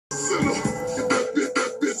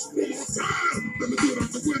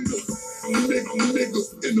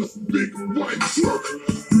niggas in a big white truck.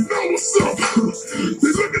 You know what's up?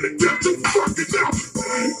 They looking to get you fucking out.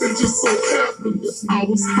 It just so happened that I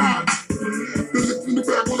was hot. They looked in the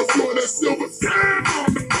back on the floor, that silver can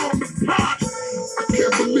on the pot. I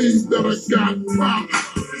can't believe that I got popped.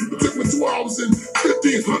 It took me 2 hours and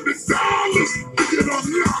 $1,500 to get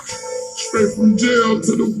unlocked. Straight from jail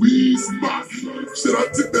to the weed spot. Shit, I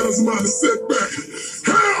took that as a minor setback.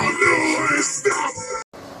 Hell no, I ain't stopped.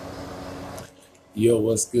 Yo,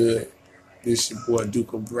 what's good? This your boy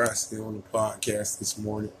Duke O'Brasky on the podcast this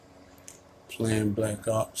morning, playing Black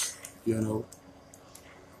Ops. You know,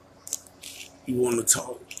 you want to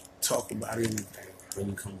talk about anything when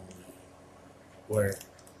you come on here. Where